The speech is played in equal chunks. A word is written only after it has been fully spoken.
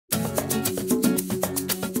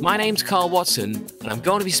My name's Carl Watson, and I'm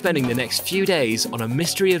going to be spending the next few days on a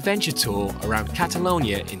mystery adventure tour around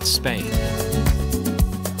Catalonia in Spain.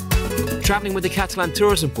 Travelling with the Catalan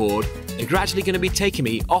Tourism Board, they're gradually going to be taking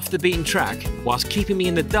me off the beaten track whilst keeping me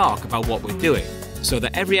in the dark about what we're doing, so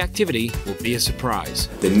that every activity will be a surprise.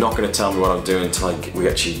 They're not going to tell me what I'm doing until we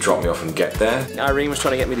actually drop me off and get there. Irene was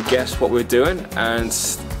trying to get me to guess what we were doing, and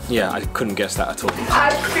yeah, I couldn't guess that at all. I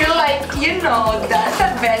feel like, you know, that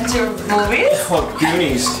adventure movies. Oh,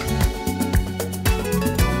 Goonies.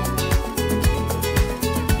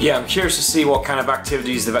 Yeah, I'm curious to see what kind of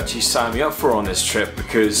activities they've actually signed me up for on this trip,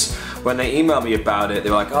 because when they emailed me about it, they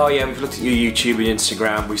were like, oh yeah, we've looked at your YouTube and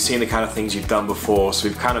Instagram, we've seen the kind of things you've done before, so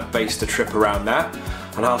we've kind of based the trip around that.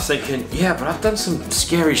 And I was thinking, yeah, but I've done some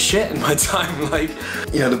scary shit in my time, like,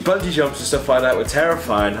 you know, the bungee jumps and stuff like that were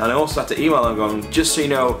terrifying. And I also had to email them going, just so you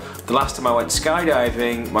know, the last time I went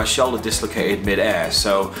skydiving, my shoulder dislocated mid-air,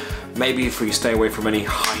 so maybe if we can stay away from any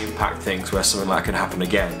high impact things where something like that can happen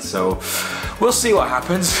again. So we'll see what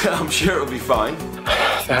happens. I'm sure it'll be fine.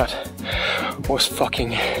 That was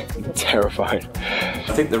fucking terrifying.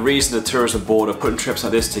 I think the reason the tourism board are putting trips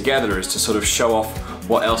like this together is to sort of show off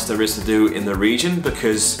what else there is to do in the region,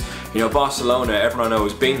 because, you know, Barcelona, everyone I know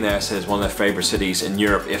who's been there says one of their favourite cities in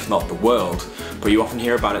Europe, if not the world, but you often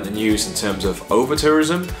hear about it in the news in terms of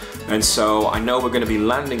over-tourism, and so I know we're going to be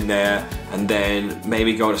landing there and then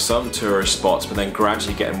maybe go to some tourist spots, but then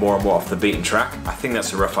gradually getting more and more off the beaten track. I think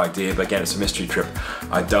that's a rough idea, but again, it's a mystery trip.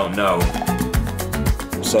 I don't know.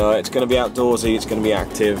 So it's going to be outdoorsy, it's going to be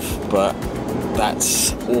active, but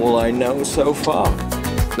that's all I know so far.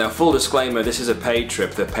 Now, full disclaimer, this is a paid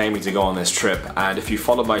trip. They're paying me to go on this trip, and if you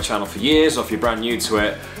followed my channel for years or if you're brand new to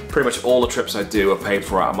it, pretty much all the trips I do are paid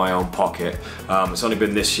for out of my own pocket. It's only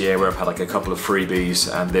been this year where I've had like a couple of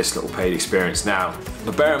freebies and this little paid experience now.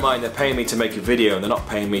 But bear in mind, they're paying me to make a video and they're not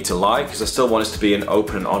paying me to lie, because I still want this to be an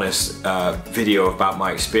open and honest video about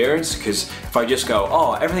my experience, because if I just go,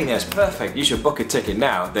 oh, everything there's perfect, you should book a ticket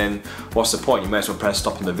now, then what's the point? You may as well press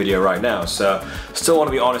stop on the video right now. So still want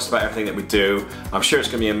to be honest about everything that we do. I'm sure it's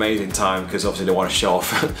going to be an amazing time, because obviously they want to show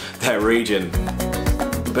off their region.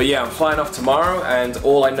 But yeah, I'm flying off tomorrow, and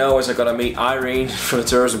all I know is I've got to meet Irene from the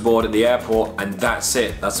tourism board at the airport, and that's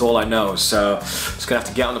it. That's all I know. So just gonna have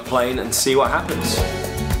to get on the plane and see what happens.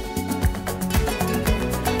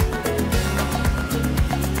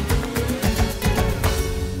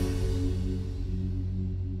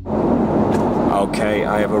 Okay,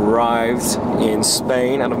 I have arrived in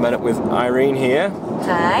Spain and I've met up with Irene here.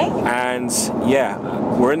 Hi. And yeah,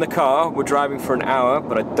 we're in the car, we're driving for an hour,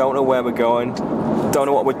 but I don't know where we're going, don't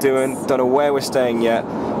know what we're doing, don't know where we're staying yet,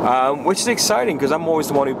 which is exciting because I'm always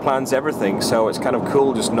the one who plans everything, so it's kind of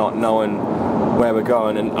cool just not knowing where we're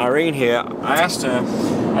going. And Irene here, I asked her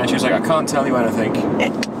and she was like, I can't tell you anything.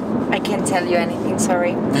 I can't tell you anything,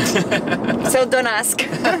 sorry. So don't ask.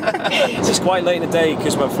 It's quite late in the day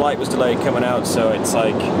because my flight was delayed coming out, so it's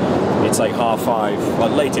like 5:30. Well,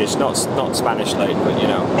 late-ish, not Spanish late, but you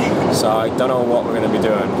know. So I don't know what we're going to be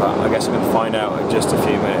doing, but I guess I'm going to find out in just a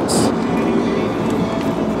few minutes.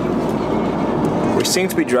 We seem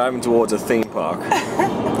to be driving towards a theme park.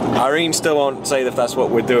 Irene still won't say if that's what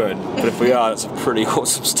we're doing, but if we are, that's a pretty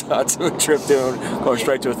awesome start to a trip, going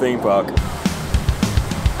straight to a theme park.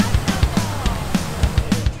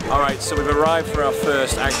 Alright, so we've arrived for our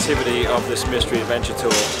first activity of this mystery adventure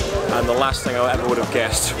tour, and the last thing I ever would have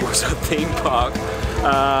guessed was a theme park,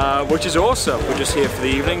 which is awesome. We're just here for the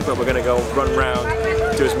evening, but we're going to go run around,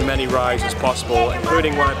 do as many rides as possible,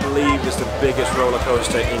 including what I believe is the biggest roller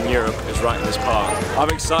coaster in Europe is right in this park. I'm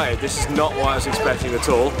excited. This is not what I was expecting at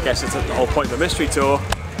all. I guess it's the whole point of the mystery tour,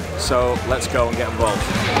 so let's go and get involved.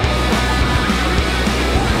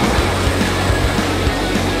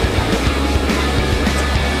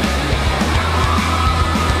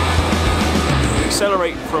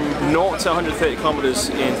 Accelerate from 0 to 130 kilometers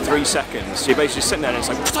in 3 seconds. So you're basically sitting there and it's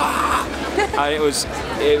like, and it was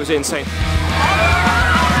insane.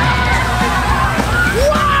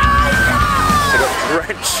 I got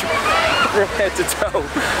drenched from head to toe.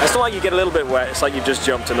 It's not like you get a little bit wet, it's like you just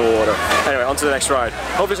jumped in the water. Anyway, on to the next ride.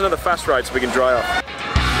 Hope there's another fast ride so we can dry off.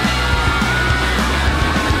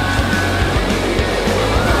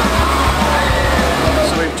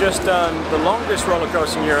 Just done the longest roller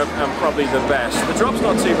coaster in Europe and probably the best. The drop's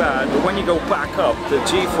not too bad, but when you go back up, the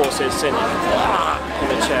G-force hits in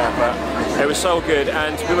the chair. But it was so good,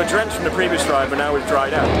 and we were drenched from the previous ride, but now we've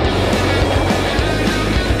dried out.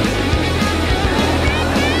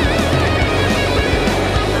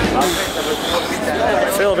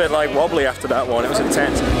 I feel a bit like wobbly after that one. It was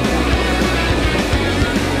intense.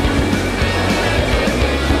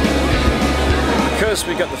 Because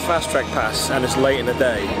because we got the fast track pass and it's late in the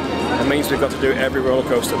day, it means we've got to do every roller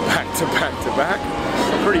coaster back to back to back.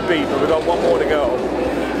 Pretty beat, but we've got one more to go,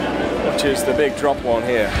 which is the big drop one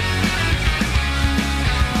here.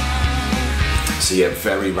 So yeah,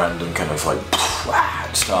 very random kind of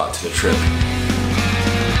like start to the trip.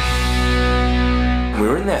 We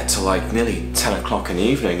were in there till like nearly 10 o'clock in the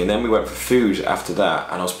evening, and then we went for food after that,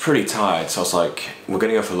 and I was pretty tired, so I was like, we're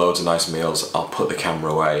gonna go for loads of nice meals, I'll put the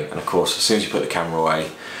camera away. And of course, as soon as you put the camera away,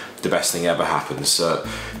 the best thing ever happens. So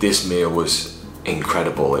this meal was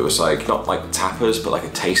incredible. It was like, not like tapas, but like a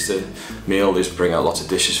taster meal. They just bring out lots of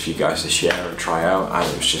dishes for you guys to share and try out,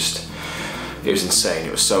 and it was just, it was insane.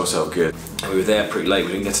 It was so good. And we were there pretty late.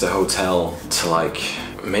 We didn't get to the hotel till like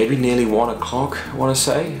maybe nearly 1 o'clock, I want to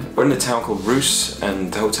say. We're in a town called Roos,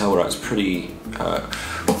 and the hotel we're at is pretty,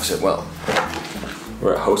 what was it? Well,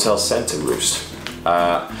 we're at Hotel Centre Roos.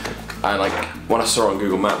 And like, when I saw it on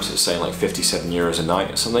Google Maps, it was saying like 57 euros a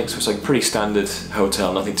night or something, so it's like pretty standard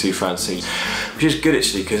hotel, nothing too fancy. Which is good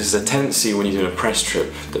actually, because there's a tendency when you're doing a press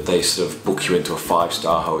trip that they sort of book you into a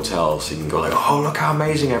 5-star hotel, so you can go like, oh look how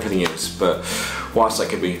amazing everything is. But whilst that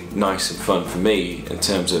could be nice and fun for me, in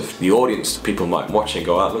terms of the audience, people might watch and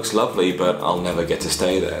go, oh, it looks lovely, but I'll never get to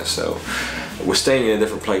stay there. So we're staying in a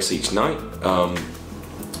different place each night,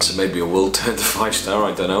 so maybe it will turn to 5-star,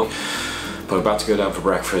 I don't know. But we're about to go down for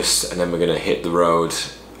breakfast, and then we're gonna hit the road.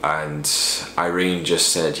 And Irene just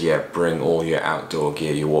said, yeah, bring all your outdoor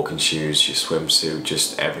gear, your walking shoes, your swimsuit,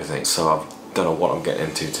 just everything. So I don't know what I'm getting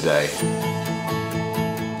into today.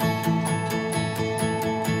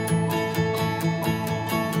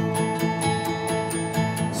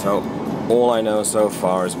 So all I know so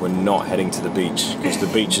far is we're not heading to the beach, because the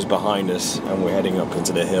beach is behind us and we're heading up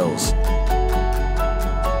into the hills.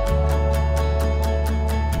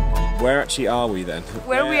 Where actually are we then?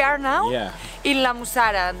 Where we are now? Yeah. In La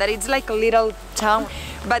Musara, that it's like a little town,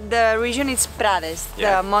 but the region is Prades,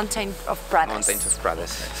 the Mountains of Prades. Mountains of Prades,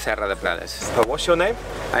 Serra de Prades. What's your name?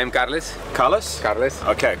 I'm Carles. Carlos? Carles.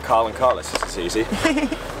 Okay, Karl and Carlos, this is easy.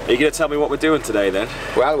 Are you going to tell me what we're doing today then?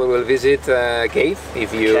 Well, we will visit a cave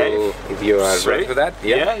if you are ready for that.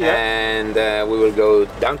 Yeah. And we will go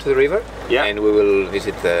down to the river. Yeah. And we will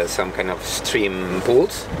visit some kind of stream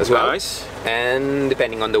pools as well. Nice. And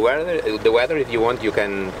depending on the weather, if you want, you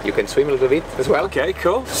can swim a little bit as well. Okay,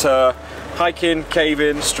 cool. So hiking,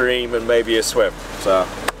 caving, stream, and maybe a swim. So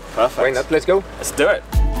perfect. Why not? Let's go. Let's do it.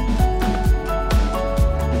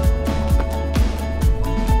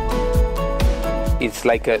 It's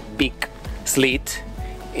like a big slit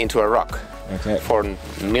into a rock. Okay. Formed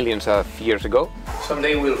millions of years ago.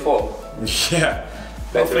 Someday we'll fall. Yeah.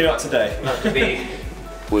 Hopefully not today. Not today.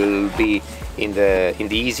 We'll be in the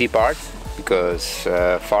easy part, because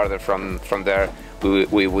farther from there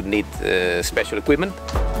we would need special equipment.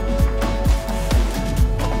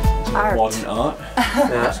 Art. Modern art.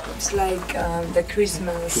 It's like the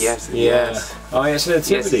Christmas. Yes. Yeah. Yes. Oh, yeah, it's a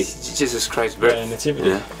nativity. Yes, Jesus Christ's birth. Yeah, nativity.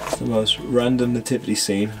 Yeah. It's the most random nativity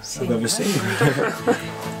scene I've ever seen.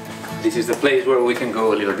 This is the place where we can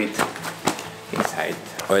go a little bit inside.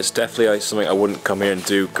 Oh, it's definitely something I wouldn't come here and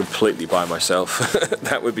do completely by myself.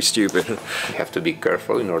 That would be stupid. You have to be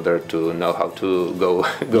careful in order to know how to go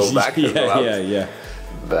back. And go out. Yeah.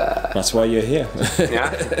 But that's why you're here.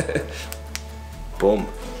 yeah. Boom.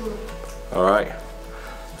 All right,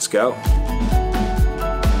 let's go.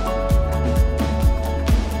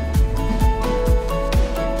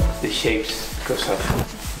 The shapes because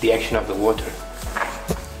of the action of the water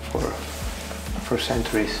for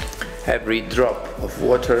centuries. Every drop of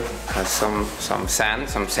water has some sand,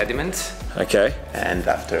 some sediments. Okay. And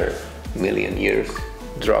after a million years,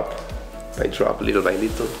 drop by drop, little by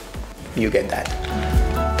little, you get that.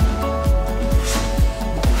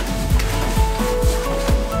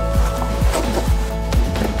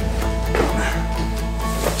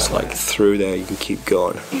 Like through there, you can keep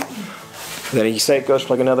going. Then you say it goes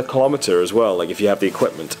for like another kilometer as well, like if you have the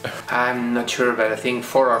equipment. I'm not sure, but I think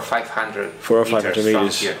 400 or 500. 400 or 500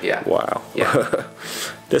 meters. From here. Yeah. Wow. Yeah.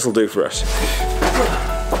 This will do for us.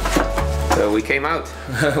 So we came out.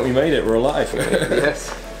 We made it. We're alive. Yes.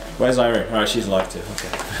 Where's Irene? Oh, she's alive too.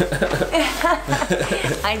 Okay.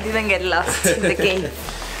 I didn't get lost in the cave.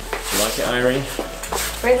 You like it, Irene?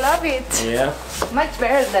 We love it. Yeah. Much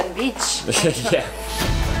better than beach. Yeah.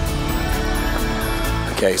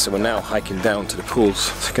 Okay, so we're now hiking down to the pools.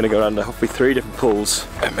 So we're gonna go around to hopefully 3 different pools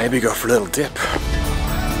and maybe go for a little dip.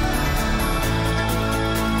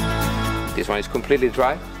 This one is completely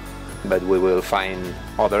dry, but we will find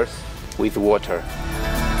others with water.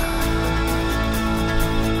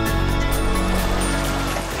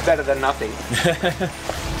 Better than nothing.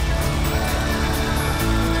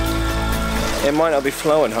 It might not be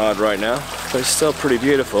flowing hard right now, but it's still pretty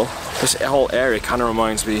beautiful. This whole area kind of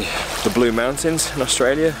reminds me of the Blue Mountains in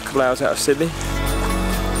Australia, a couple hours out of Sydney.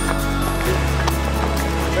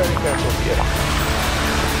 Very careful here.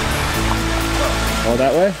 Oh,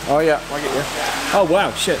 that way? Oh yeah, I get you. Oh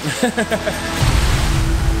wow, shit.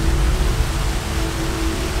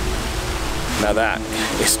 Now that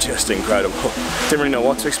is just incredible. Didn't really know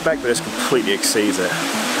what to expect, but this completely exceeds it.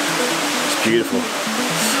 It's beautiful.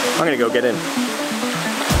 I'm gonna go get in.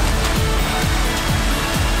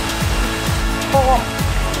 Oh.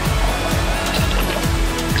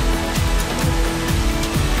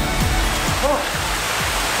 Oh.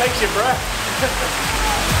 Takes your breath.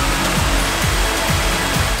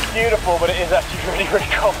 Beautiful, but it is actually really, really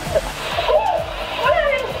cold.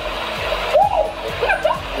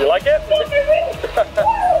 You like it?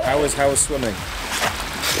 How was swimming?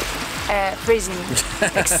 Freezing.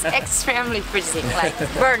 Extremely freezing, like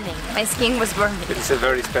burning. My skin was burning. It's a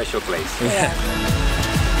very special place. Yeah.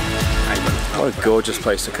 What a gorgeous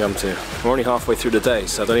place to come to. We're only halfway through the day,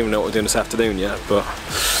 so I don't even know what we're doing this afternoon yet, but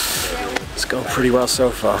it's gone pretty well so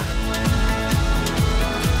far.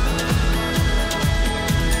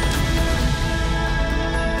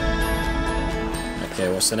 Okay,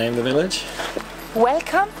 what's the name of the village?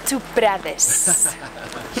 Welcome to Prades.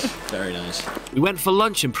 Very nice. We went for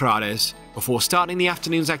lunch in Prades before starting the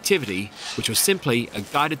afternoon's activity, which was simply a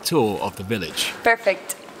guided tour of the village.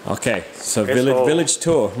 Perfect. Okay, so village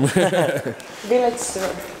tour. Village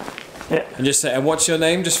tour. Yeah. And just say, and what's your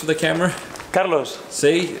name, just for the camera? Carlos.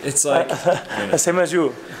 See, it's like The same as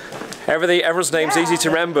you. everyone's name's easy to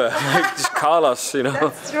remember. Just Carlos, you know.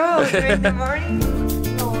 That's true. During the morning.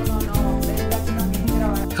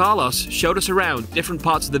 Carlos showed us around different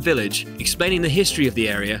parts of the village, explaining the history of the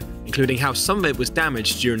area, including how some of it was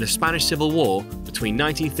damaged during the Spanish Civil War between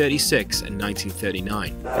 1936 and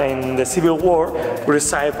 1939. In the Civil War, we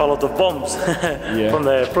received a lot of bombs from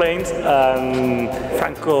the planes, and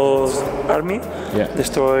Franco's army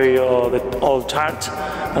destroyed the old church,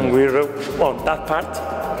 and we that part.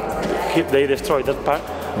 They destroyed that part,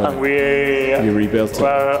 and we rebuilt it.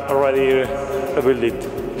 Were already rebuilt it.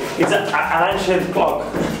 It's an ancient clock.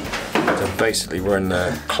 So basically we're in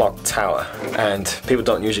the clock tower, and people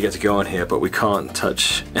don't usually get to go on here, but we can't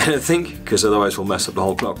touch anything because otherwise we'll mess up the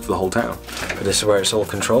whole clock for the whole town. But this is where it's all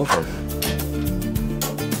controlled from.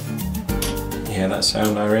 You hear that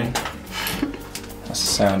sound, Irene? That's the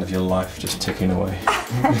sound of your life just ticking away.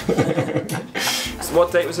 So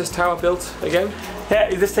what date was this tower built again? Yeah,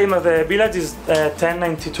 it's the same as the village. Is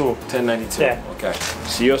 1092. 1092. Yeah. Okay.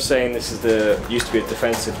 So you're saying this is used to be a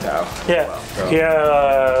defensive tower? Yeah. Wow.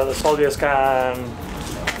 Here the soldiers can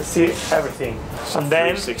see everything. So and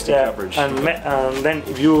then 360 coverage. And then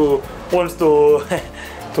if you want to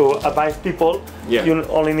advise people, you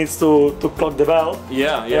only need to clock the bell.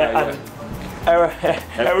 Yeah.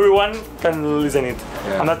 Everyone can listen it.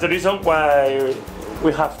 Yeah. And that's the reason why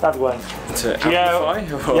we have that one. To amplify?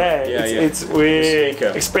 We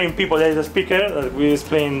explain people. There is a speaker that we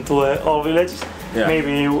explain to the whole village. Yeah.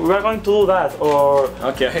 Maybe we are going to do that, or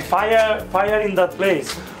fire in that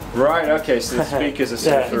place. Right, okay, so the speakers are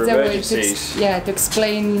set for emergencies. To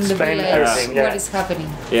explain the village everything, what is happening.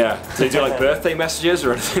 Yeah, so you do like birthday messages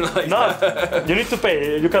or anything like that? No, you need to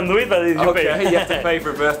pay. You can do it, but you pay. Okay, you have to pay for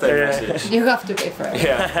a birthday message. You have to pay for it.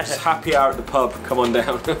 Yeah, just happy hour at the pub, come on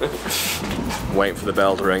down. Waiting for the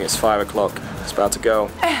bell to ring, it's 5 o'clock, it's about to go.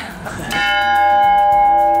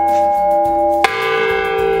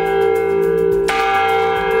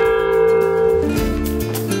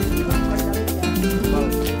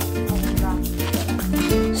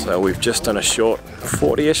 So we've just done a short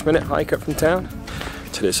 40-ish minute hike up from town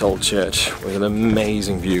to this old church with an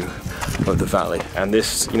amazing view of the valley. And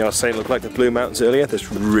this, you know, I was saying it looked like the Blue Mountains earlier,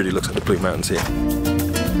 this really looks like the Blue Mountains here.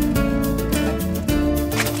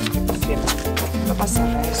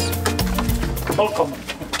 Welcome.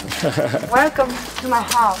 Welcome to my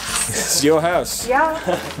house. This is your house? Yeah.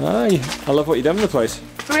 I love what you've done with the place.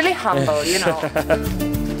 Really humble, you know.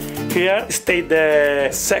 Here stayed the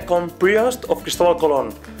second priest of Cristobal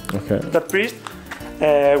Colón. Okay. That priest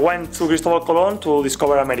went to Cristobal Colón to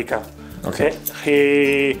discover America. Okay.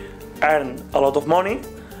 He earned a lot of money,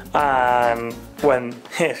 and when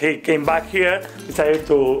he came back here, he decided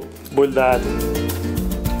to build that.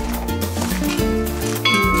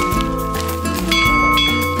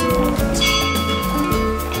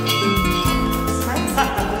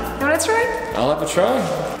 You wanna try? I'll have a try.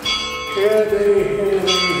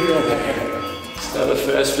 It's not the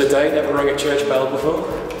first for the day, never rung a church bell before.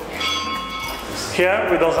 Here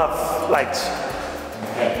we don't have lights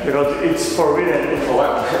because it's forbidden. Oh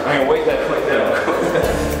wow, I'm gonna wait there quick now.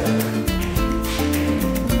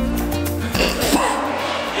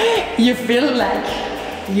 You feel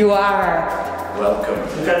like you are Welcome.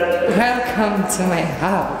 welcome to my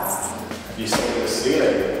house. Have you seen the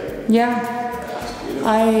ceiling? Yeah,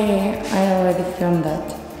 I already filmed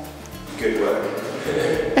that. Good work.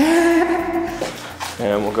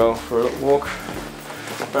 And we'll go for a little walk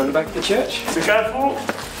around the back of the church. Be careful.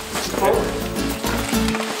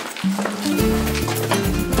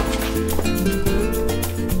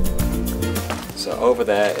 So over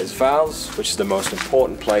there is Valls, which is the most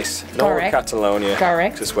important place in all of Catalonia.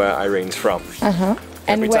 Correct. This is where Irene's from.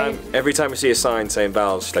 And Every time we see a sign saying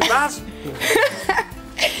Valls, she's like, Valls!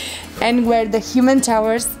 and where the human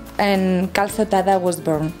towers and Calzotada was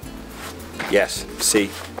born. Yes, see.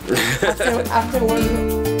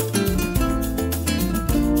 Afterwards.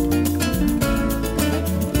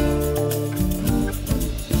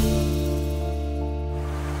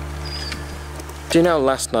 Do you know,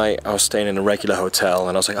 last night I was staying in a regular hotel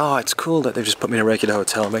and I was like, oh, it's cool that they've just put me in a regular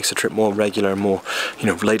hotel. It makes the trip more regular and more, you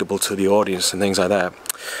know, relatable to the audience and things like that.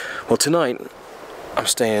 Well, tonight I'm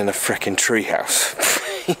staying in a frickin' treehouse.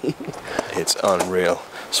 It's unreal.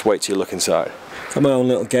 Just wait till you look inside. Got my own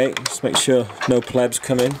little gate, just make sure no plebs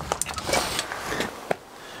come in.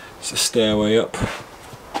 It's a stairway up.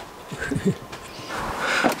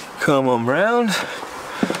 Come on round.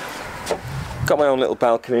 Got my own little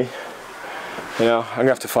balcony. You know, I'm gonna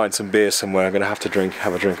have to find some beer somewhere. I'm gonna have to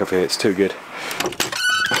have a drink up here. It's too good.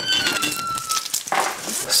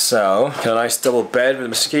 So, got a nice double bed with a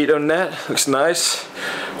mosquito net. Looks nice.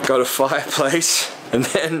 Got a fireplace, and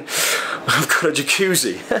then I've got a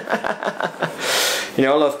jacuzzi. You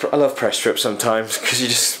know, I love press trips sometimes because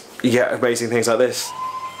you get amazing things like this.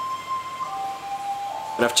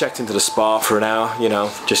 And I've checked into the spa for an hour. You know,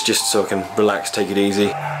 just so I can relax, take it easy.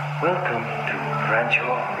 Welcome to Rancho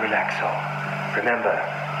Relaxo. Remember,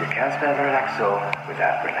 you can't spell relaxo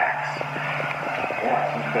without relax.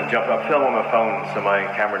 Yeah, I'm just going to jump up, film on my phone so my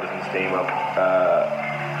camera doesn't steam up.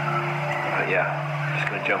 But yeah, I'm just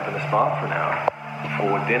going to jump in the spa for an hour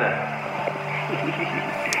before dinner.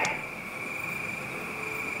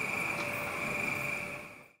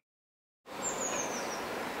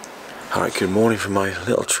 Alright, good morning from my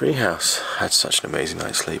little treehouse. I had such an amazing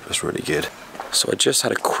night's sleep, it was really good. So I just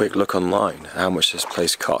had a quick look online at how much this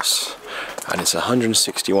place costs, and it's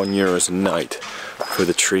 161 euros a night for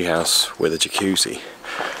the treehouse with a jacuzzi,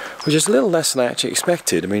 which is a little less than I actually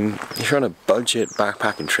expected. I mean, if you're on a budget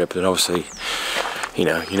backpacking trip, then obviously, you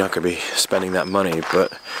know, you're not going to be spending that money,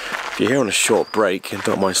 but if you're here on a short break and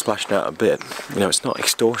don't mind splashing out a bit, you know, it's not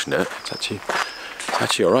extortionate, it's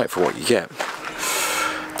actually alright for what you get.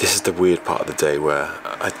 This is the weird part of the day where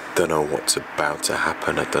I don't know what's about to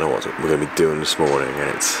happen. I don't know what we're going to be doing this morning, and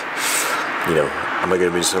it's, you know, am I going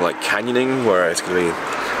to be sort of like canyoning where it's going to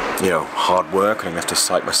be, you know, hard work and I'm going to have to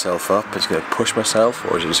psych myself up, it's going to push myself,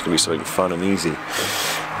 or is it just going to be something fun and easy?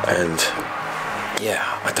 And yeah,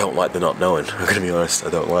 I don't like the not knowing. I'm going to be honest, I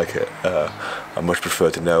don't like it. I much prefer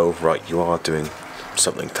to know, right, you are doing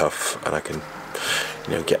something tough and I can,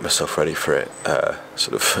 you know, get myself ready for it,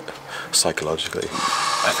 sort of psychologically.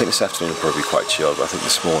 I think this afternoon will probably be quite chill, but I think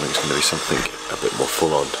this morning is going to be something a bit more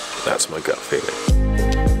full on. That's my gut feeling.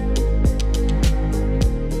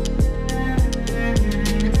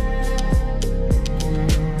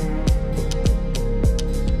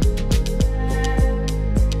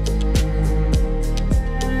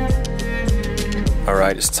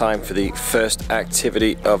 Alright, it's time for the first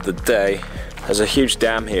activity of the day. There's a huge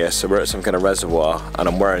dam here, so we're at some kind of reservoir, and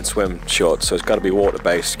I'm wearing swim shorts, so it's got to be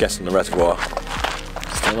water-based. Guessing the reservoir.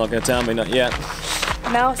 Still not going to tell me, not yet.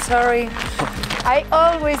 No, sorry. I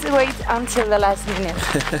always wait until the last minute,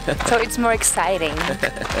 so it's more exciting.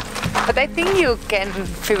 But I think you can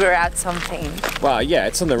figure out something. Well, yeah,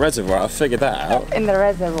 it's on the reservoir. I'll figure that out. In the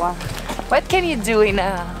reservoir. What can you do in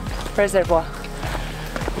a reservoir?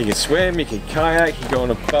 You can swim, you can kayak, you can go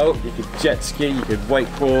on a boat, you can jet ski, you can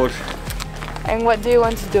wakeboard. And what do you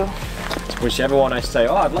want to do? Whichever one I say,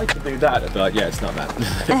 oh, I'd like to do that, I'd be like, yeah, it's not that.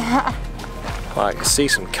 Well, I can see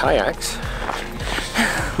some kayaks.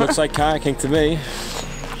 Looks like kayaking to me.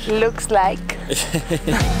 Looks like.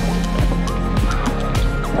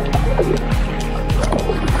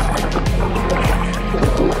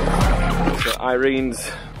 So Irene's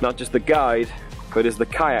not just the guide, but is the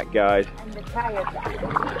kayak guide. And the kayak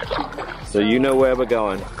guide. So you know where we're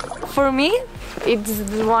going. For me, it's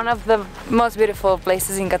one of the most beautiful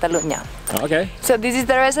places in Catalonia. Okay. So this is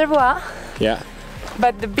the reservoir. Yeah.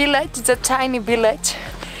 But the village, it's a tiny village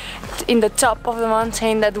in the top of the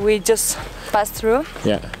mountain that we just passed through.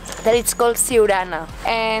 Yeah. That it's called Siurana.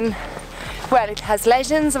 And well, it has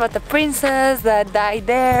legends about the princess that died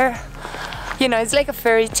there. You know, it's like a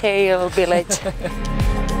fairy tale village.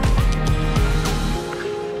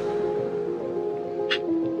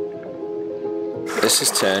 this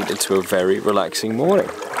has turned into a very relaxing morning.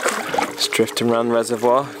 Just drifting around the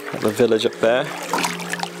reservoir, got the village up there.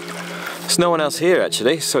 There's no one else here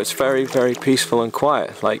actually, so it's very, very peaceful and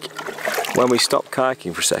quiet. Like when we stop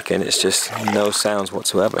kayaking for a second, it's just no sounds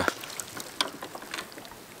whatsoever.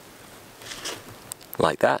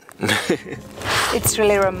 Like that. It's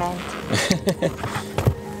really romantic.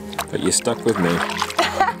 But you're stuck with me.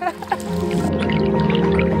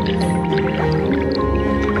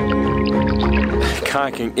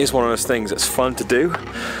 Kayaking is one of those things that's fun to do,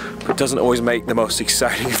 but doesn't always make the most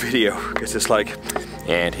exciting video, because it's like,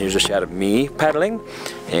 and here's a shot of me paddling,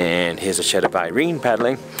 and here's a shot of Irene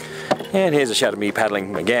paddling, and here's a shot of me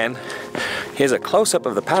paddling again. Here's a close-up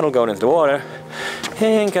of the paddle going into the water,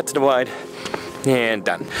 and cut to the wide, and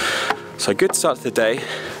done. So good start to the day.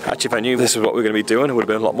 Actually, if I knew this is what we were going to be doing, I would have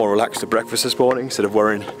been a lot more relaxed at breakfast this morning instead of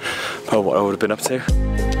worrying about what I would have been up to.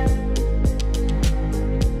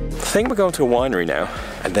 I think we're going to a winery now,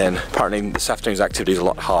 and then apparently this afternoon's activity is a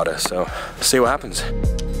lot harder, so let's see what happens.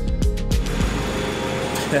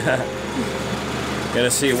 You're gonna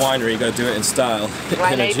see a winery, you gotta do it in style.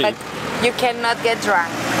 Winery, but you cannot get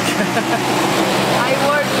drunk. I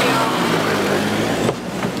warn you.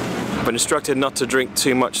 I've been instructed not to drink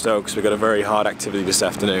too much though, because we've got a very hard activity this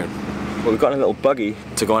afternoon. Well, we've got a little buggy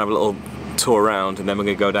to go and have a little tour around, and then we're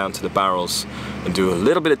going to go down to the barrels and do a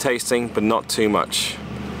little bit of tasting, but not too much.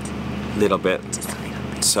 Little bit.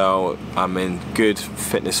 So I'm in good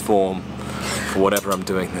fitness form for whatever I'm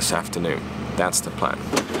doing this afternoon. That's the plan.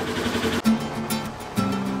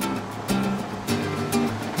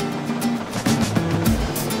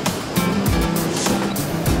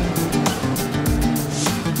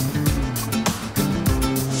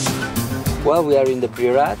 Well, we are in the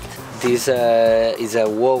Perinet. This is a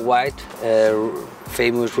worldwide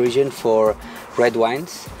famous region for red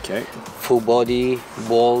wines. Okay. Full body,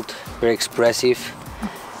 bold, very expressive.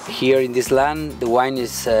 Here in this land, the wine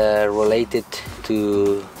is related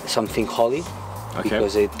to something holy, okay,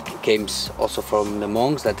 because it came also from the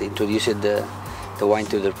monks that introduced the wine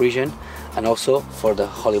to the region, and also for the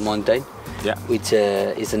Holy Mountain, yeah, which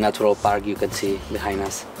is a natural park you can see behind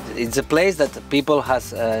us. It's a place that people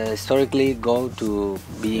has historically go to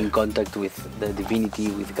be in contact with the divinity,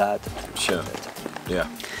 with God. Sure. Yeah.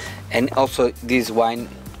 And also this wine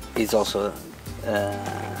is also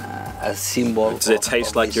a symbol. Does it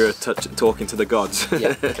taste like you're talking to the gods?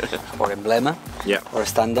 Yeah. Or emblema. Yeah. Or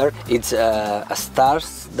standard. It's a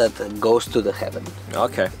stars that goes to the heaven.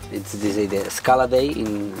 Okay. It's the Scala Dei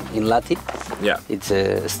in Latin. Yeah. It's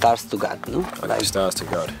stars to God, no? Like stars to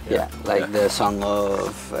God. Yeah, like the song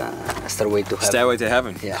of Stairway to Heaven. Stairway to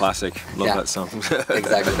Heaven. Yeah. Classic. Love that song.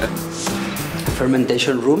 Exactly.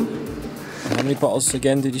 Fermentation room. How many bottles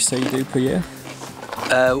again did you say you do per year?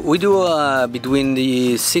 We do between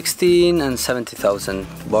the 16 and 70,000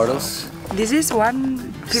 bottles. This is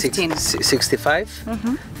 115. 65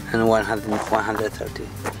 and 130.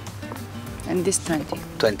 And this 20.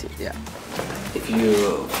 20, yeah. If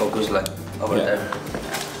you focus like over there.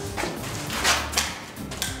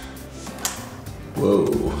 Whoa.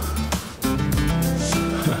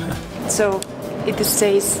 So it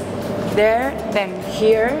stays there, then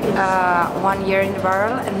here, 1 year in the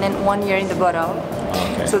barrel, and then 1 year in the bottle.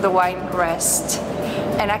 Okay. So the wine rests.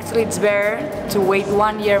 And actually it's better to wait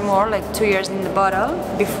 1 year more, like 2 years in the bottle,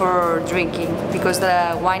 before drinking, because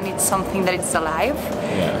the wine is something that is alive.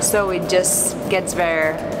 Yeah. So it just gets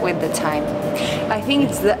better with the time. I think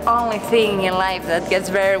it's the only thing in life that gets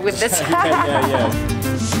better with the time. Yeah.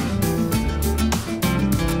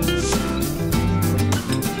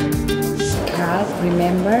 Karl,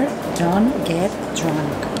 remember, don't get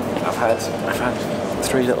drunk. I've had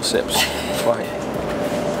 3 little sips. It's fine.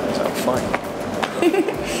 So I'm fine.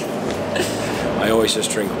 I always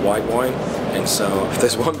just drink white wine, and so if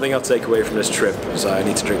there's one thing I'll take away from this trip is I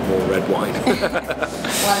need to drink more red wine.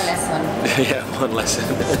 One lesson. Yeah, one lesson.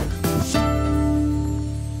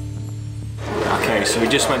 Okay, so we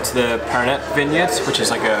just went to the Perinet vineyard, which is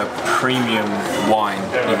like a premium wine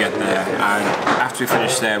you get there, and after we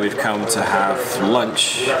finished there we've come to have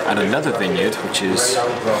lunch at another vineyard, which is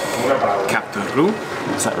Catalonia,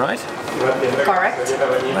 is that right? Correct.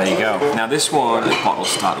 There you go. Now this one, the bottle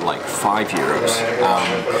started like €5,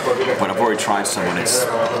 but I've already tried some and it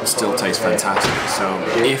still tastes fantastic. So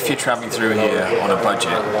if you're traveling through here on a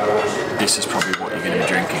budget, this is probably what you we're going to be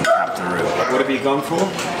drinking Captain Roux. What have you gone for?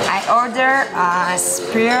 I order a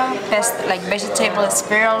spiral pesto, like vegetable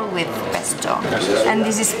spiral with pesto. And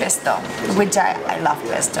this is pesto, which I love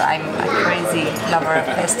pesto. I'm a crazy lover of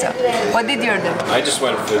pesto. What did you order? I just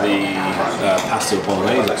went for the pasta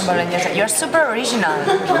bolognese. Bolognese. You're super original.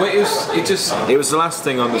 Well, it was the last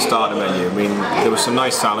thing on the starter menu. I mean, there were some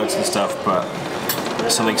nice salads and stuff, but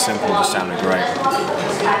something simple just sounded great.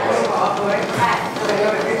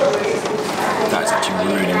 That's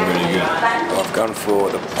actually really, really good. I've gone for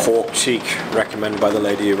the pork cheek recommended by the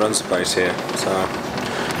lady who runs the place here. So,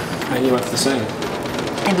 and you went for the same.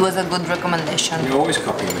 It was a good recommendation. You're always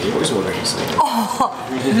copying me. You're always ordering the same. Oh,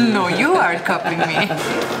 no, you are copying me.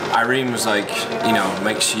 Irene was like, you know,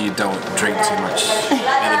 make sure you don't drink too much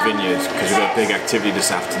in the vineyard because we've got a big activity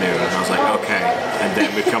this afternoon. And I was like, okay. And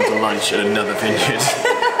then we come to lunch at another vineyard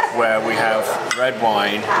where we have red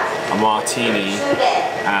wine, a martini,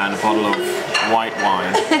 and a bottle of white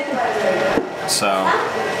wine. So,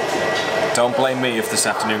 don't blame me if this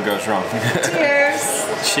afternoon goes wrong. Cheers!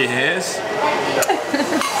 Cheers!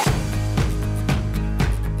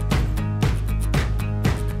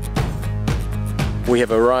 We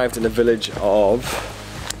have arrived in the village of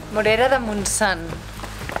Morera de Monstant.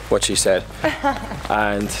 what she said,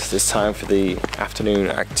 and it's time for the afternoon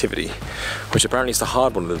activity, which apparently is the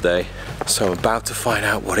hard one of the day. So I'm about to find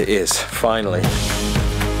out what it is, finally.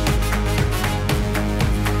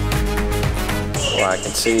 Well, I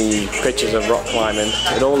can see pictures of rock climbing.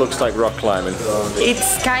 It all looks like rock climbing.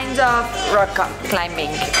 It's kind of rock climbing.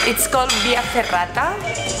 It's called Via Ferrada.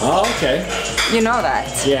 Oh, okay. You know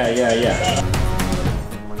that? Yeah.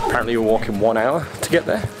 Apparently you're walking 1 hour to get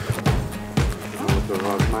there.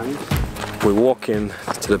 We're walking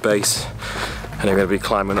to the base and I'm going to be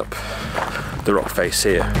climbing up the rock face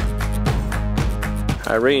here.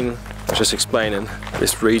 Irene was just explaining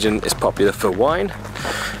this region is popular for wine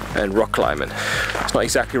and rock climbing. It's not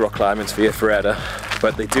exactly rock climbing, it's Via Ferrada,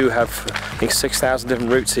 but they do have, I think, 6,000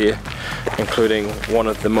 different routes here, including one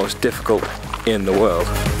of the most difficult in the world.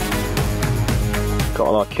 Got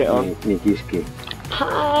all our kit on.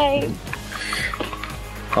 Hi!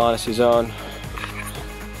 Harness is on.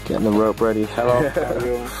 Getting the rope ready. Hello. That's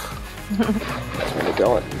where we're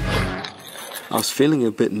going. I was feeling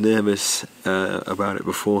a bit nervous about it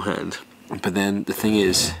beforehand, but then the thing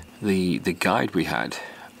is, the guide we had,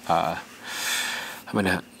 I'm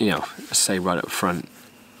gonna, say right up front,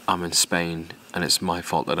 I'm in Spain and it's my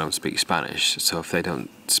fault I don't speak Spanish, so if they don't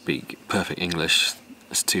speak perfect English,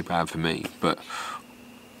 it's too bad for me. But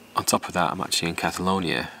on top of that, I'm actually in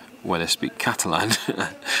Catalonia, where they speak Catalan,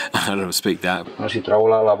 and I don't speak that. Si trobo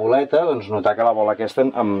la boleta, doncs notar que la bola aquesta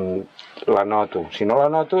la noto. Si no la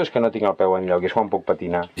noto és que no tinc el peu enlloc, és quan puc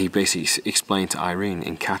patinar. He basically explained to Irene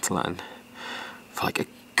in Catalan for like a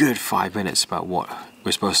good 5 minutes about what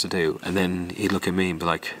we're supposed to do, and then he'd look at me and be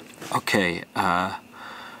like, okay,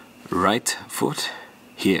 right foot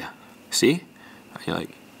here, see? And you're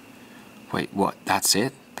like, wait, what, that's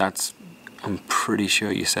it? I'm pretty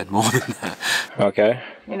sure you said more than that. Okay.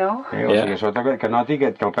 You know? Yeah. O sigui, sobretot que noti que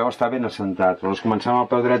el peu està ben assentat. Llavors començant amb el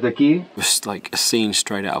peu dret aquí. It was like a scene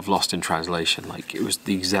straight out of Lost in Translation. Like, it was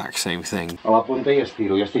the exact same thing. A la punta hi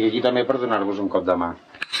estiro. I estic aquí també per donar-vos un cop de mà.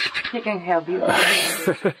 He can help you.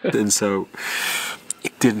 And so,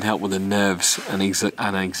 it didn't help with the nerves and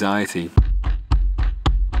anxiety.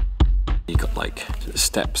 You got like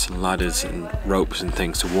steps and ladders and ropes and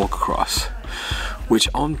things to walk across, which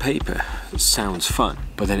on paper sounds fun,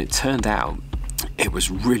 but then it turned out it was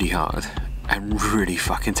really hard and really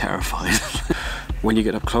fucking terrifying. When you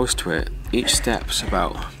get up close to it, each step's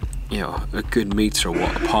about, a good meter or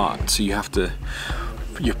what apart, so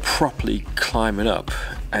you're properly climbing up,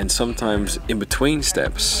 and sometimes in between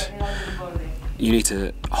steps you need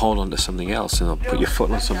to hold on to something else and put your foot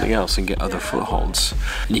on something else and get other footholds.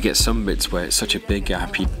 And you get some bits where it's such a big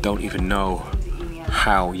gap you don't even know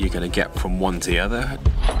how you're going to get from one to the other.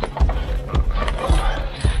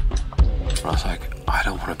 I was like, I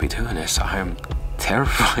don't want to be doing this. I am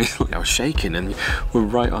terrified. I was shaking, and we're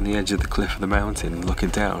right on the edge of the cliff of the mountain looking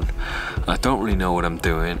down. I don't really know what I'm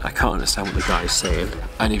doing. I can't understand what the guy's saying.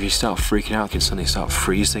 And if you start freaking out, you can suddenly start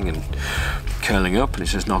freezing and curling up, and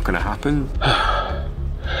it's just not going to happen.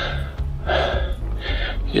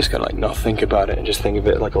 You just gotta not think about it and just think of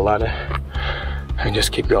it like a ladder and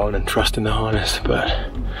just keep going and trust in the harness. But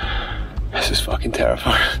this is fucking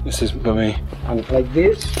terrifying. This isn't for me. And like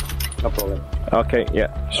this, no problem. Okay,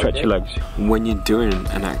 yeah, stretch your legs. When you're doing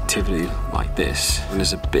an activity like this, and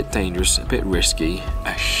it's a bit dangerous, a bit risky,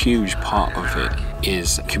 a huge part of it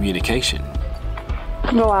is communication.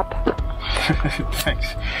 Go up.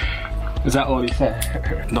 Thanks. Is that all he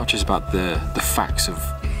said? Not just about the facts of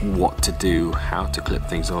what to do, how to clip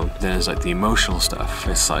things on. Then there's like the emotional stuff.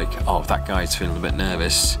 It's like, oh, if that guy's feeling a bit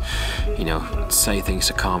nervous, you know, say things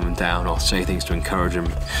to calm him down or say things to encourage him.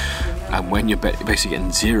 And when you're basically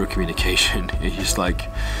getting zero communication, it's just like,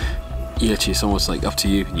 it's almost like up to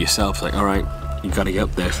you yourself, like, all right, you've got to get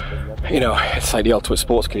up there. You know, it's like the ultimate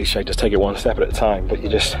sports cliche, just take it one step at a time, but you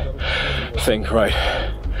just think, right,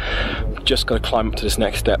 just got to climb up to this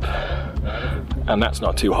next step. And that's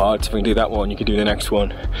not too hard, so if we can do that one, you can do the next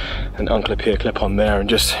one, and unclip here, clip on there, and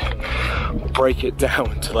just break it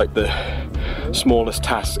down to like the smallest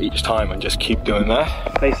tasks each time and just keep doing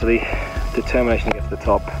that. Basically, determination to get to the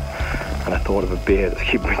top, and I thought of a beer that's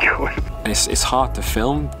keeping me going. It's hard to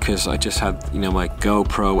film because I just had, you know, my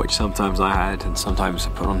GoPro, which sometimes I had, and sometimes I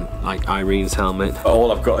put on like Irene's helmet.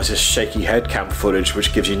 All I've got is this shaky head cam footage,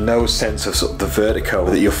 which gives you no sense of sort of the vertigo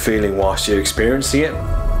that you're feeling whilst you're experiencing it.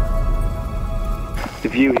 The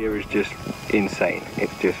view here is just insane.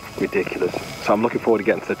 It's just ridiculous. So I'm looking forward to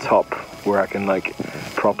getting to the top where I can like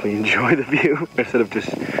properly enjoy the view instead of just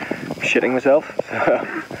shitting myself.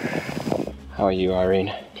 How are you,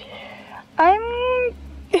 Irene? I'm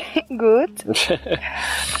good.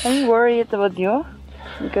 I'm worried about you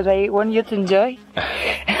because I want you to enjoy.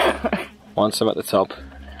 Once I'm at the top,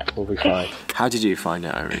 we'll be fine. How did you find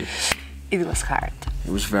it, Irene? It was hard. It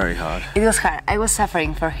was very hard. It was hard. I was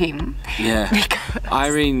suffering for him. Yeah.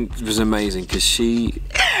 Irene was amazing because she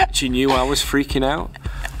knew I was freaking out,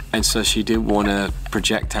 and so she didn't want to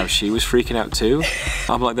project how she was freaking out too.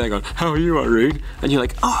 I'm like there going, how are you, Irene? And you're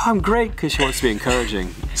like, oh, I'm great, because she wants to be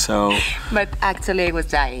encouraging. So. But actually I was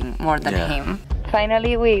dying more than him.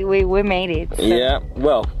 Finally we made it. So. Yeah,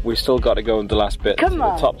 well, we still got to go in the last bit. Come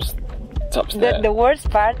on. The top's there. The worst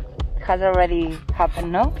part has already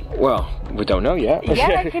happened, no? Well, we don't know yet.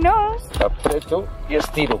 Yeah, who knows? Aprieto y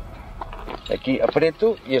estiro. Aquí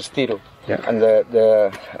aprieto y estiro. Yeah. And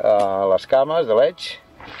les cames de l'eix.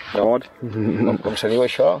 Com se diu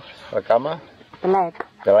això? La cama? The leg.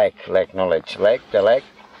 The leg, no l'eix. Leg, the leg.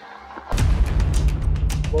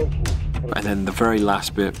 And then the very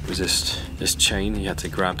last bit was this chain you had to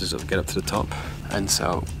grab to sort of get up to the top. And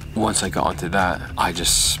so once I got onto that, I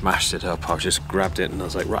just smashed it up. I just grabbed it and I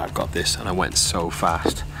was like, right, I've got this. And I went so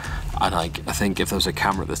fast. And I think if there was a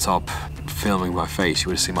camera at the top filming my face, you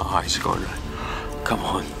would have seen my eyes going, come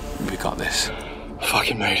on, we got this.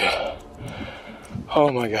 Fucking made it.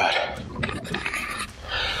 Oh my God.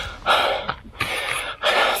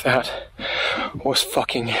 That was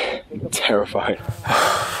fucking terrifying.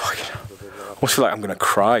 I almost feel like I'm gonna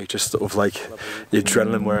cry, just sort of like the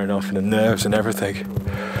adrenaline wearing off and the nerves and everything.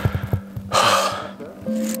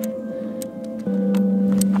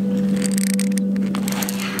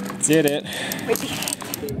 Did it.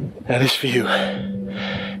 Now this view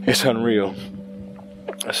is unreal.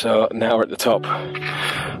 So now we're at the top.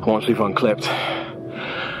 Once we've unclipped,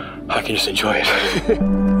 I can just enjoy it.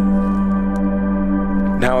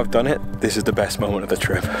 Now I've done it, this is the best moment of the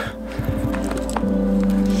trip.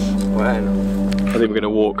 I think we're going to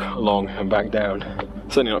walk along and back down.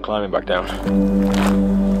 Certainly not climbing back down.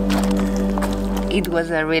 It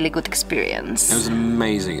was a really good experience. It was an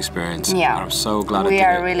amazing experience. Yeah. I'm so glad I did it. We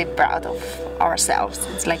are really proud of ourselves.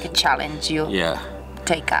 It's like a challenge you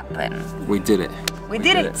take up, and we did it. We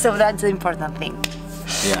did it, so that's the important thing.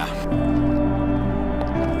 Yeah.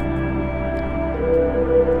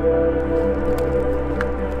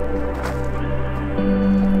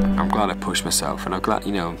 I'm glad I pushed myself, and I'm glad,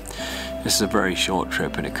 you know, this is a very short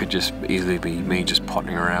trip and it could just easily be me just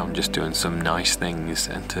pottering around, just doing some nice things,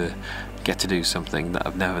 and to get to do something that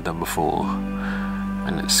I've never done before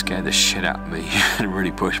and it scared the shit out of me and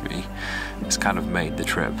really pushed me. It's kind of made the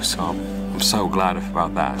trip, so I'm so glad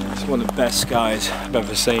about that. It's one of the best skies I've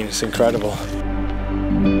ever seen, it's incredible.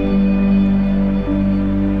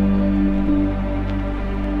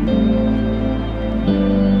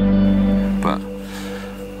 But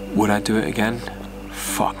would I do it again?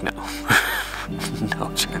 Fuck no.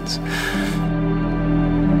 No chance.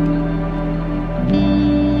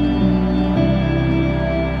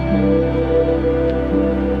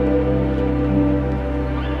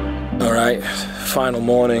 Alright, final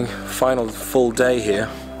morning, final full day here.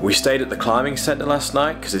 We stayed at the climbing centre last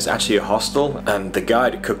night because it's actually a hostel, and the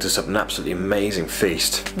guide cooked us up an absolutely amazing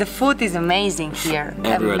feast. The food is amazing here.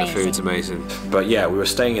 Everywhere the food's amazing. But yeah, we were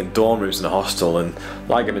staying in dorm rooms in a hostel, and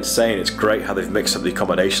like I've been saying, it's great how they've mixed up the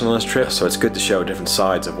accommodation on this trip, so it's good to show different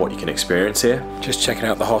sides of what you can experience here. Just checking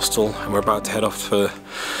out the hostel, and we're about to head off for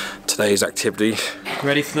today's activity.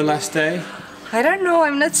 Ready for the last day? I don't know,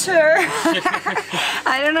 I'm not sure.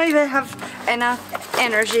 I don't know if I have enough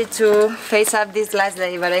energy to face up this last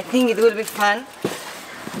day, but I think it will be fun.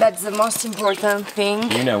 That's the most important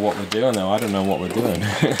thing. You know what we're doing though, I don't know what we're doing.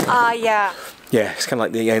 Yeah. Yeah, it's kind of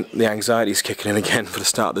like the anxiety's kicking in again for the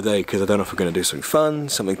start of the day because I don't know if we're going to do something fun,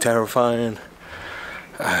 something terrifying.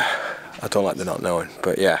 I don't like the not knowing,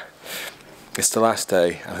 but yeah. It's the last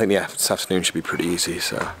day. I think this afternoon should be pretty easy,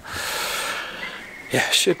 so yeah,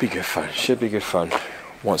 should be good fun. Should be good fun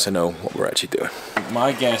once I know what we're actually doing.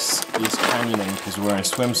 My guess is canyoning because we're wearing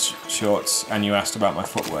swim shorts and you asked about my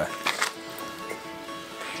footwear.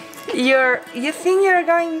 You think you're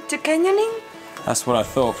going to canyoning? That's what I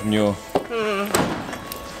thought from your...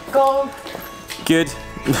 Cold. Good.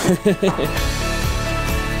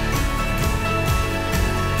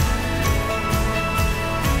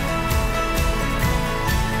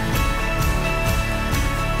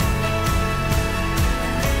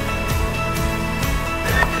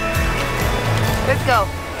 Let's go.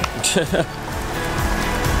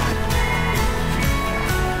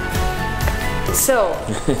 So,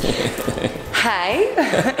 hi.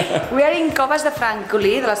 We are in Coves de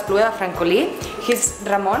Francoli, de l'Espluga de Francoli. He's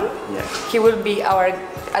Ramon. Yeah. He will be our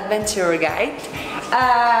adventure guide.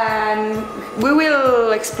 And we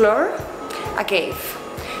will explore a cave.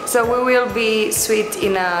 So we will be sweet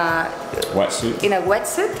in a wetsuit.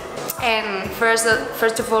 And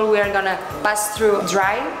first of all, we are gonna pass through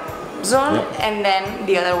dry zone, and then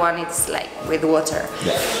the other one is like with water.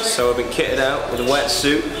 Yeah. So I've been kitted out with a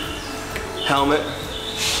wetsuit, helmet.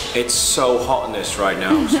 It's so hot in this right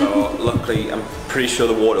now, so luckily I'm pretty sure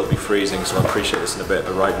the water will be freezing, so I'll appreciate this in a bit,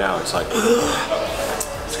 but right now it's like,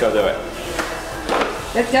 let's go do it.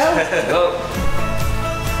 Let's go. Go.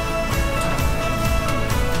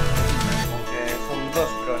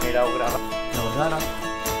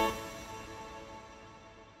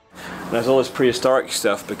 There's all this prehistoric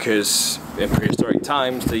stuff because in prehistoric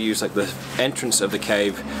times they used like the entrance of the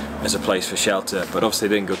cave as a place for shelter, but obviously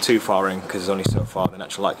they didn't go too far in because there's only so far the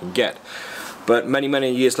natural light can get. But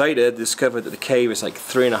many years later they discovered that the cave is like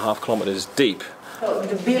 3.5 kilometers deep. So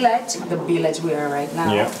the village we are right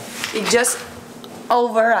now, it's just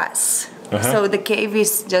over us. So the cave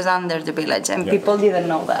is just under the village, and people didn't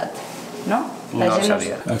know that. No?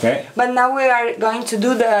 Okay. But now we are going to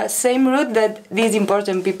do the same route that these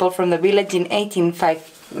important people from the village in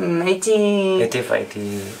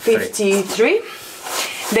 1853.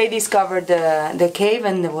 They discovered the cave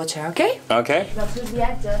and the water, okay? Okay.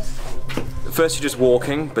 First you're just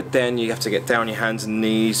walking, but then you have to get down on your hands and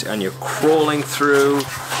knees and you're crawling through.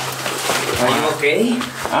 Are you okay?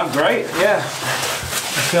 I'm great, yeah. I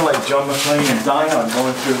feel like John McClane and Die Hard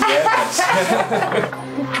going through the airports.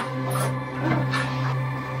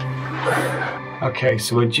 Okay,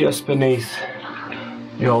 so we're just beneath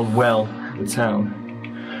the old well of the town.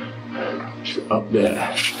 Just up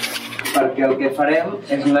there. Perquè el que farem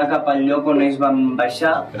és anar cap al lloc on ells van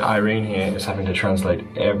baixar. Irene here is having to translate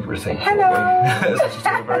everything. Hello. So she's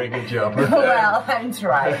doing a very good job. Well, I'm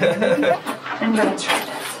trying. I'm gonna try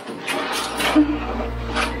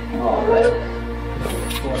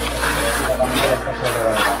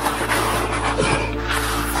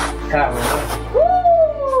that.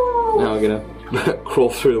 Now we're gonna crawl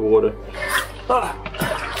through the water.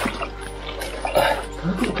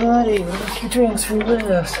 Buddy, what are you doing through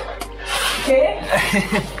this? Okay.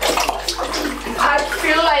 I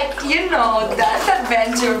feel like, you know, that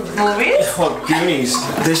adventure movies. Oh, Goonies.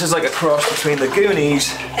 This is like a cross between the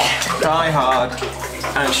Goonies, Die Hard,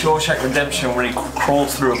 and Shawshank Redemption where he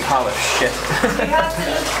crawls through a pile of shit.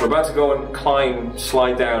 We're about to go and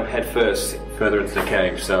slide down head first further into the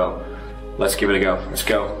cave, so let's give it a go. Let's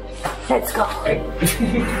go. Let's go.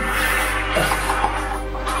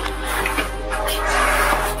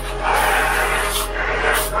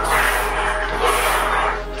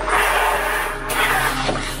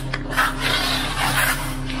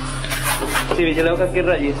 Sí, vigileu que aquí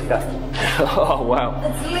rellisca. Oh, wow.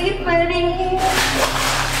 It's slippery.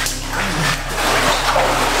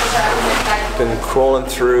 Been crawling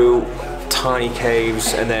through tiny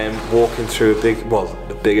caves and then walking through a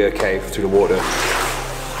the bigger cave through the water.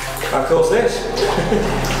 How cool is this?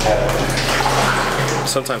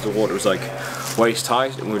 Sometimes the water was like waist high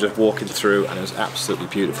and we were just walking through and it was absolutely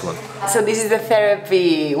beautiful. So this is the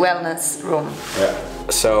therapy wellness room. Yeah.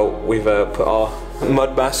 So we've put our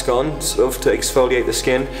mud mask on, sort of to exfoliate the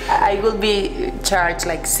skin. I will be charged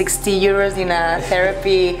like 60 euros in a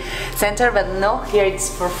therapy center, but no, here it's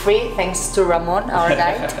for free thanks to Ramon, our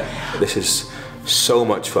guide. This is so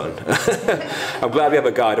much fun. I'm glad we have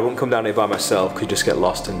a guide. I won't come down here by myself because you just get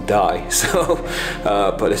lost and die. So,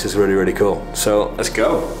 but this is really cool. So let's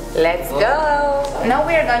go. Let's go. Now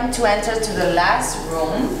we are going to enter to the last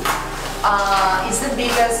room. It's the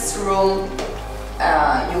biggest room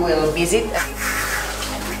you will visit.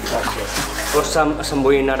 Se'n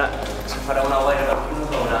vull anar, se farà una guaira per aquí, no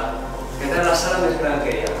veurà. Aquesta és la sala més gran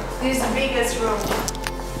que hi ha. This is the biggest room.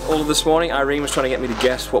 All of this morning, Irene was trying to get me to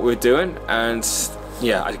guess what we were doing, and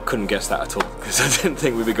yeah, I couldn't guess that at all because I didn't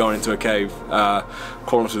think we'd be going into a cave,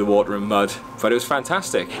 crawling through the water and mud. But it was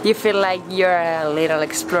fantastic. You feel like you're a little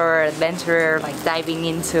explorer, adventurer, like diving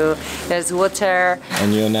into there's water.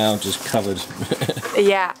 And you're now just covered.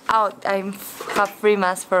 Yeah, I have free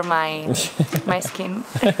mask for my skin.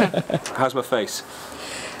 How's my face?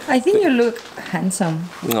 I think you look handsome.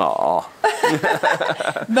 Aww.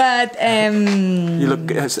 But You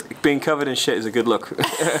look. Being covered in shit is a good look.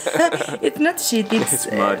 it's not shit, it's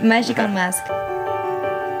mud. magical mask.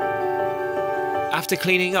 After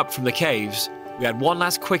cleaning up from the caves, we had one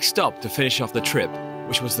last quick stop to finish off the trip,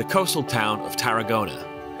 which was the coastal town of Tarragona.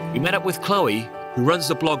 We met up with Chloe, who runs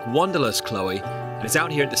the blog Wanderlust Chloe, and is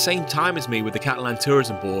out here at the same time as me with the Catalan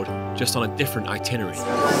tourism board, just on a different itinerary.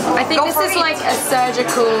 I think this is like a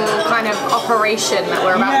surgical kind of operation that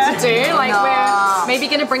we're about to do. Like we're maybe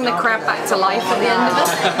going to bring the crab back to life at the end of it.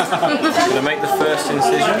 I'm going to make the first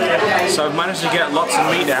incision. So I've managed to get lots of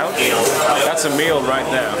meat out. That's a meal right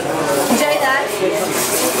there. Enjoy that.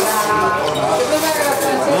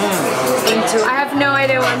 I have no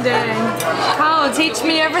idea what I'm doing. Karl, teach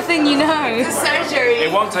me everything you know. Surgery.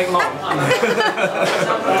 It won't take long.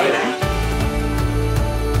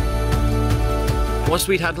 Once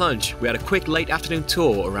we'd had lunch, we had a quick late afternoon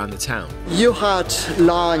tour around the town. You had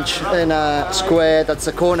lunch in a square that's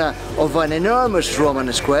a corner of an enormous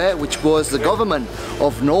Roman square, which was the government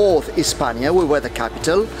of North Hispania. We were the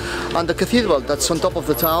capital, and the cathedral that's on top of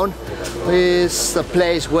the town is the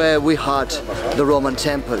place where we had the Roman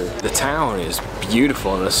temple. The town is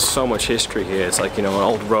beautiful and there's so much history here. It's like, you know, an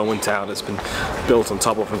old Roman town that's been built on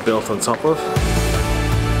top of and built on top of.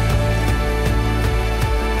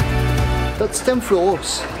 That's 10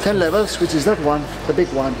 floors, 10 levels, which is that one, the big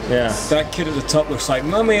one. Yeah, that kid at the top looks like,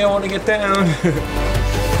 Mummy, I want to get down.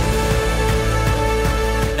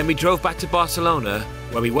 Then we drove back to Barcelona,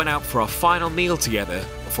 where we went out for our final meal together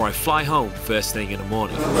before I fly home first thing in the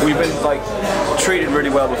morning. We've been like treated really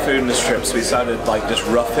well with food in this trip, so we decided to like just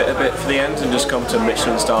rough it a bit for the end and just come to a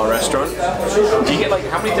Michelin star restaurant. Do you get like,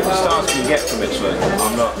 how many different stars can you get from Michelin?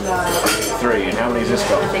 I'm not 3, and how many has this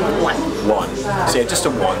got? I think 1. 1. So yeah, just a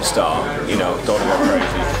 1 star, you know, don't go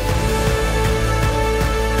crazy.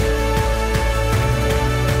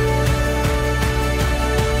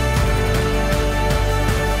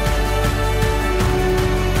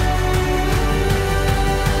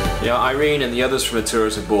 Irene and the others from the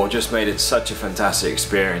tourism board just made it such a fantastic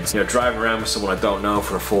experience. You know, driving around with someone I don't know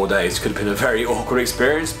for 4 days could have been a very awkward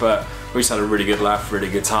experience, but we just had a really good laugh, really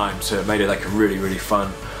good time, so it made it like a really, really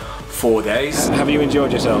fun 4 days. Have you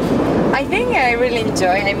enjoyed yourself? I think I really enjoy.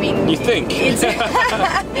 I mean, you think? It's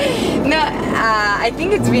no, I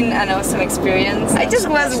think it's been an awesome experience. I just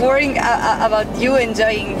was worrying about you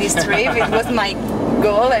enjoying this trip. It was my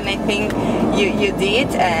goal, and I think you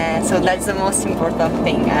did, so that's the most important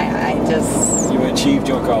thing. I just... You achieved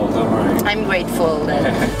your goal, don't worry. I'm grateful.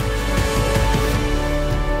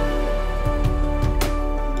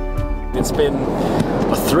 It's been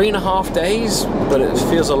 3.5 days, but it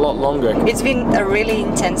feels a lot longer. It's been a really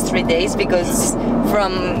intense 3 days because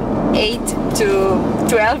from 8 to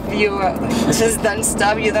 12 you just don't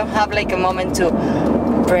stop. You don't have like a moment to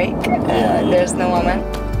break. There's no moment.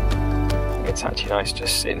 It's actually nice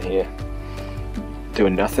just sitting here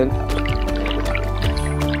doing nothing.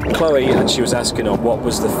 Chloe, and she was asking what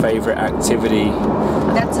was the favourite activity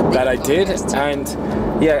that I did, and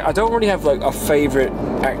yeah, I don't really have like a favourite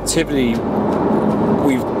activity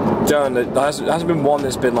we've done. There hasn't been one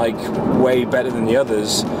that's been like way better than the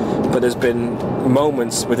others, but there's been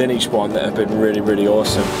moments within each one that have been really, really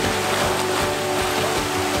awesome.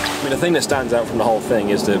 I mean, the thing that stands out from the whole thing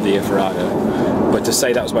is the Via Ferrada, but to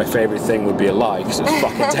say that was my favourite thing would be a lie, because it's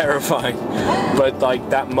fucking terrifying. But like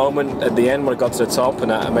that moment at the end when I got to the top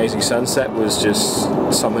and that amazing sunset was just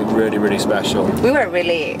something really, really special. We were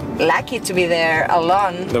really lucky to be there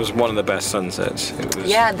alone. That was one of the best sunsets. It was...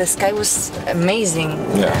 Yeah, the sky was amazing.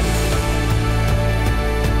 Yeah.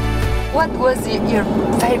 What was your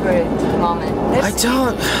favorite moment? I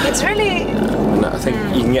don't... It's really... No, I think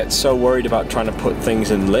you can get so worried about trying to put things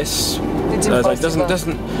in lists. It's like,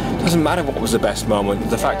 doesn't matter what was the best moment.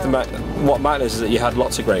 The fact that what matters is that you had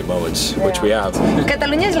lots of great moments, which we have.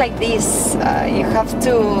 Catalonia is like this. You have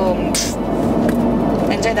to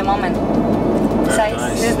enjoy the moment.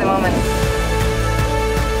 This is the moment.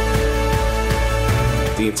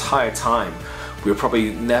 The entire time we were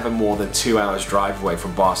probably never more than 2 hours drive away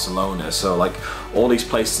from Barcelona. So like all these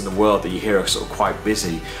places in the world that you hear are sort of quite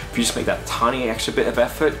busy, if you just make that tiny extra bit of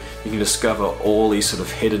effort, you can discover all these sort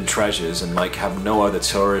of hidden treasures and like have no other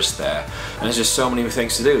tourists there. And there's just so many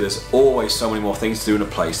things to do. There's always so many more things to do in a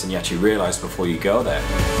place than you actually realize before you go there.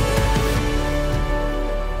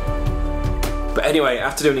 But anyway,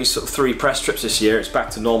 after doing these sort of 3 press trips this year, it's back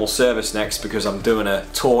to normal service next because I'm doing a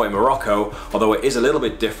tour in Morocco, although it is a little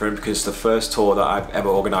bit different because it's the first tour that I've ever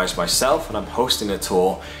organised myself, and I'm hosting a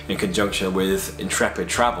tour in conjunction with Intrepid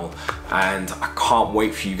Travel, and I can't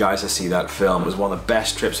wait for you guys to see that film. It was one of the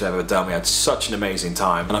best trips I've ever done. We had such an amazing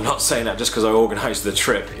time, and I'm not saying that just because I organised the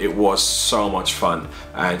trip. It was so much fun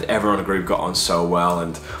and everyone in the group got on so well,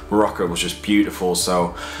 and Morocco was just beautiful.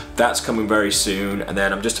 So that's coming very soon, and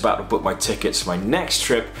then I'm just about to book my tickets for my next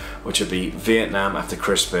trip, which would be Vietnam after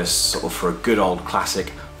Christmas, sort of for a good old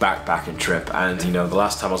classic backpacking trip. And you know, the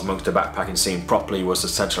last time I was amongst the backpacking scene properly was the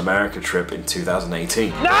Central America trip in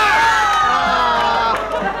 2018.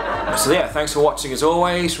 So yeah, thanks for watching as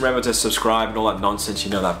always. Remember to subscribe and all that nonsense,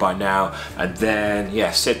 you know that by now. And then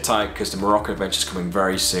yeah, sit tight because the Morocco adventure is coming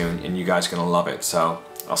very soon and you guys are gonna love it. So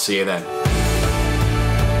I'll see you then.